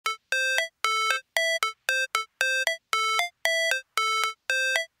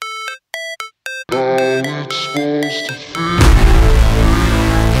Never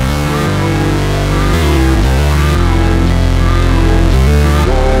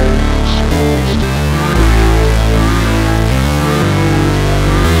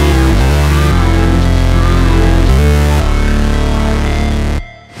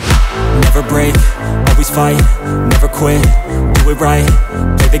break, always fight, never quit, do it right,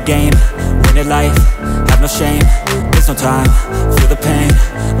 play the game, win it life, have no shame, there's no time, feel the pain,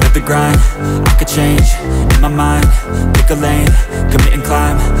 live the grind, I could change, in my mind, pick a lane, commit and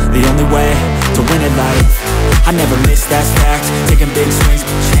climb, the only way to win it life. I never miss, that's fact, taking big swings,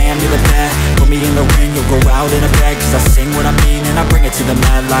 hand me the bat, put me in the ring, you'll go out in a bag, cause I sing what I mean and I bring it to the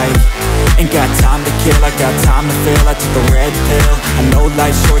mad light. Ain't got time to kill, I got time to feel, I took the red pill, I know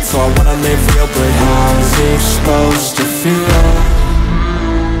life's short so I wanna live real, but how's it supposed to feel?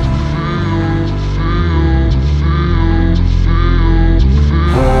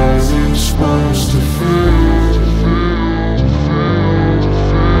 How's it supposed to feel?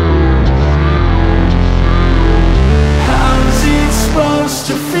 How's it supposed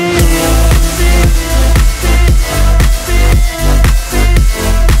to feel?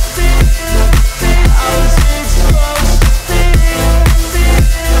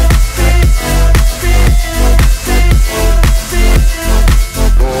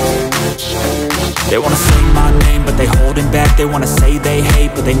 They wanna say my name, but they holding back. They wanna say they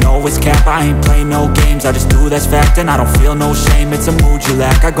hate, but they know it's cap. I ain't play no games, I just do that's fact. And I don't feel no shame, it's a mood you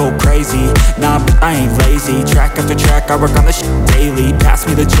lack. I go crazy, nah, but I ain't lazy. Track after track, I work on this shit daily. Pass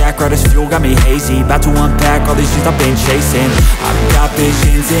me the jack, right as fuel, got me hazy. About to unpack all these things I've been chasing. I've got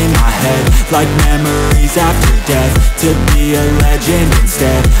visions in my head, like memories after death. To be a legend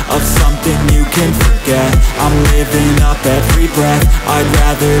instead of something you can forget. I'm living up every breath, I'd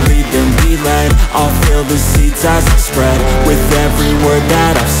rather lead than be led. I'll fill the seats as I spread with every word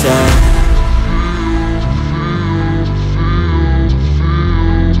that I've said.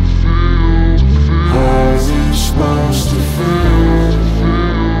 How's it supposed to feel?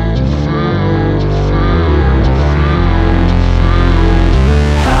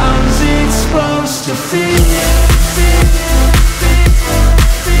 How's it supposed to feel?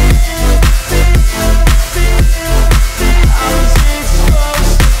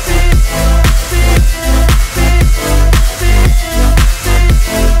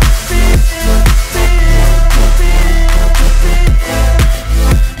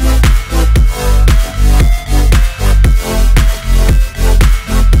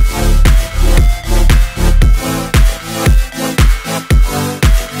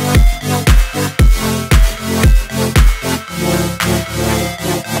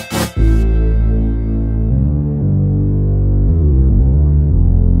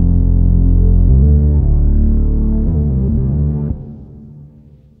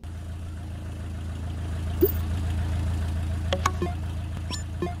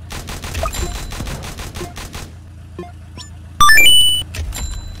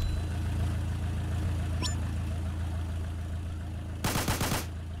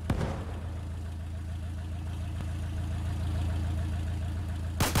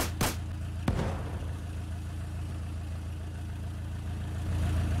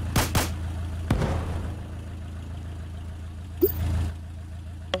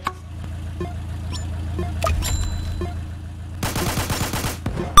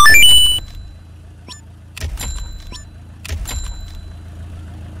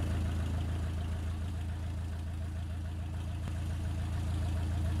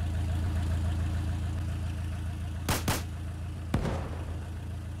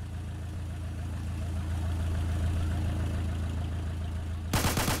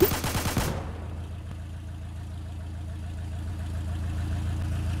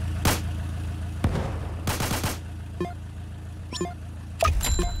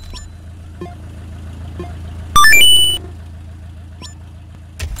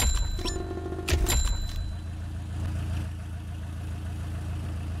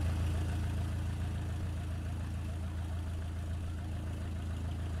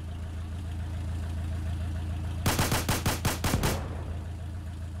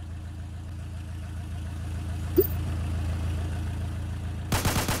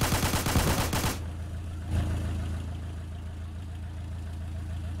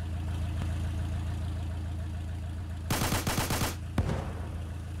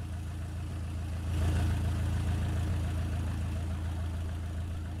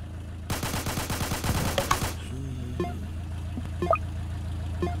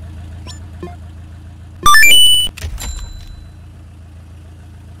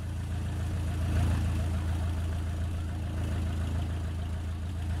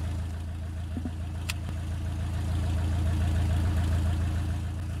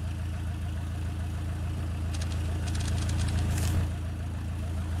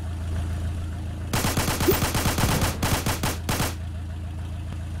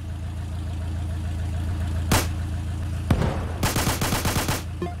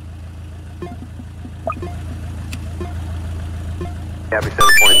 Copy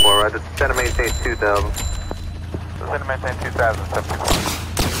 724, roger. Center maintain 2000. Center maintain 2000, 724.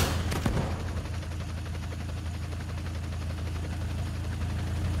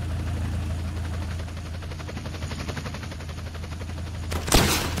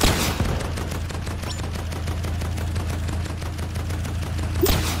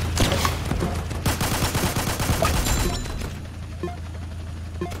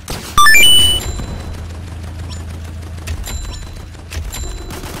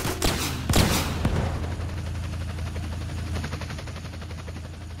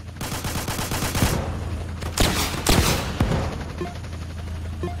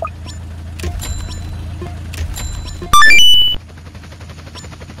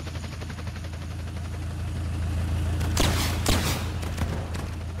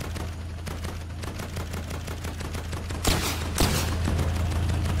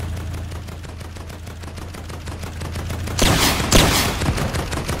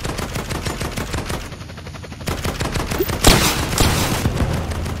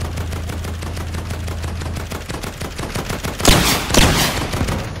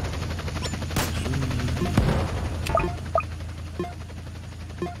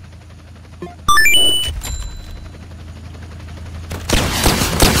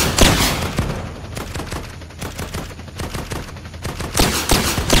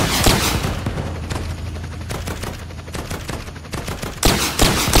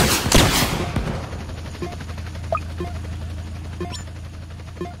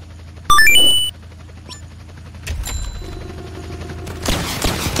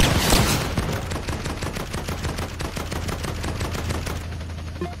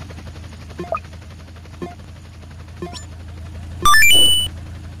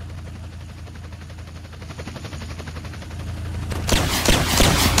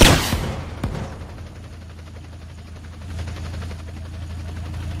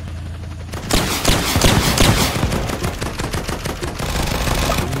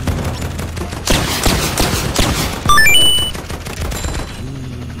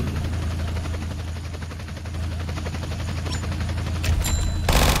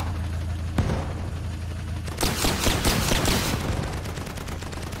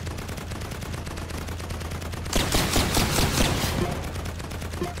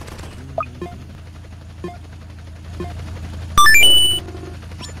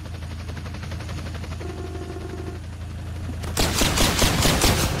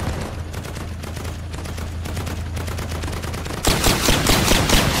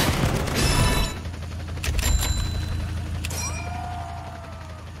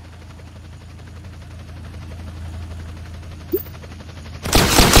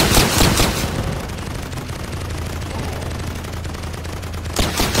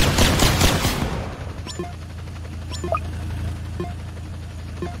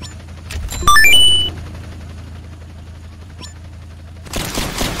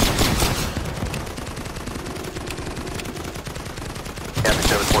 Copy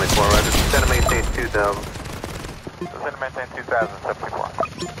 724, roger. Center maintain 2000. Center maintain 2000, 724.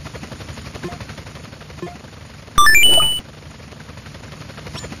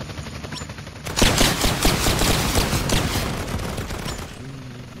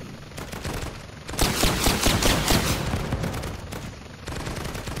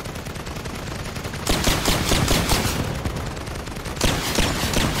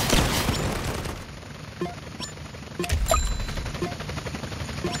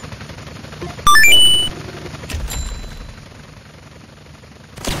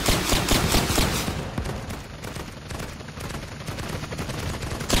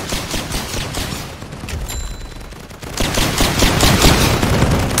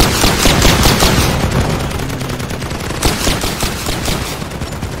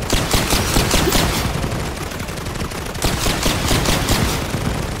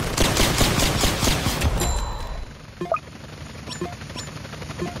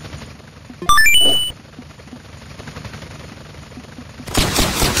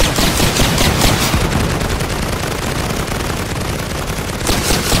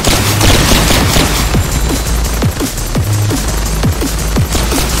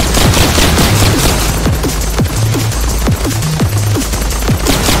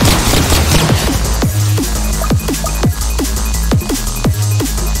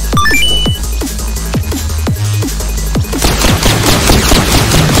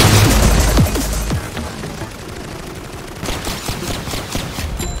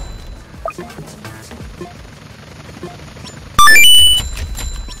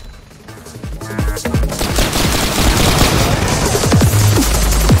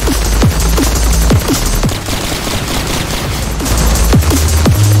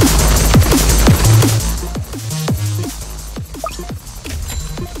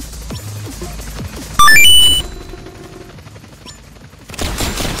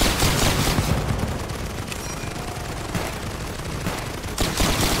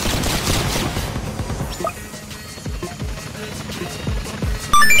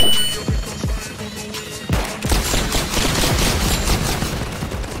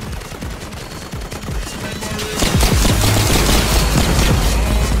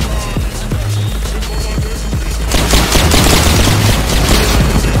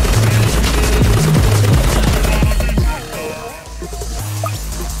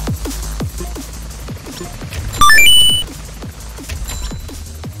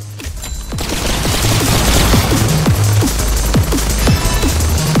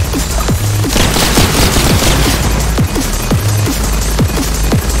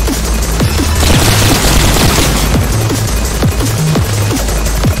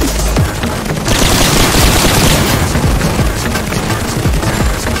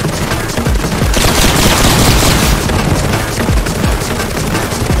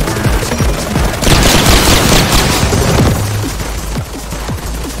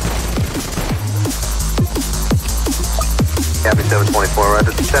 724,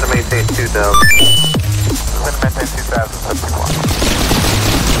 roger. Descend and maintain 2000. Descend and maintain 2000, 74.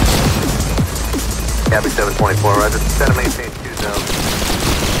 Copy 724, roger. Descend and maintain 2000.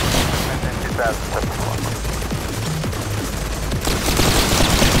 Maintain 2000, 74.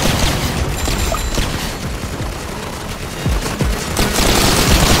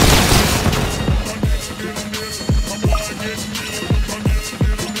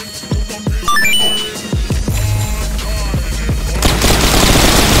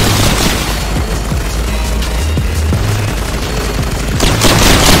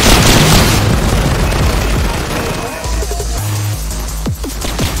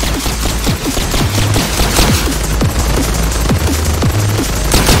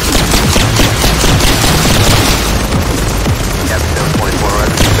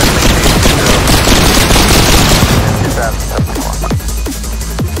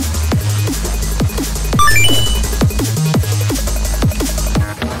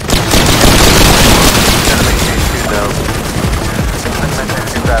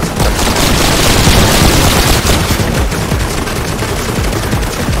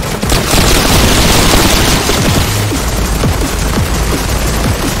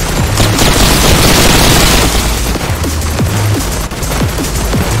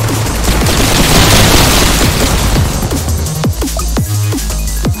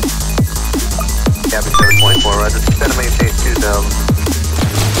 Copy 724, roger. Descend and maintain 2000.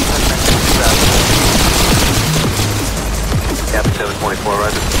 Copy 724,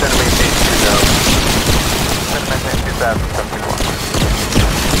 roger. Descend and maintain 2000. Descend and maintain 2000, 74.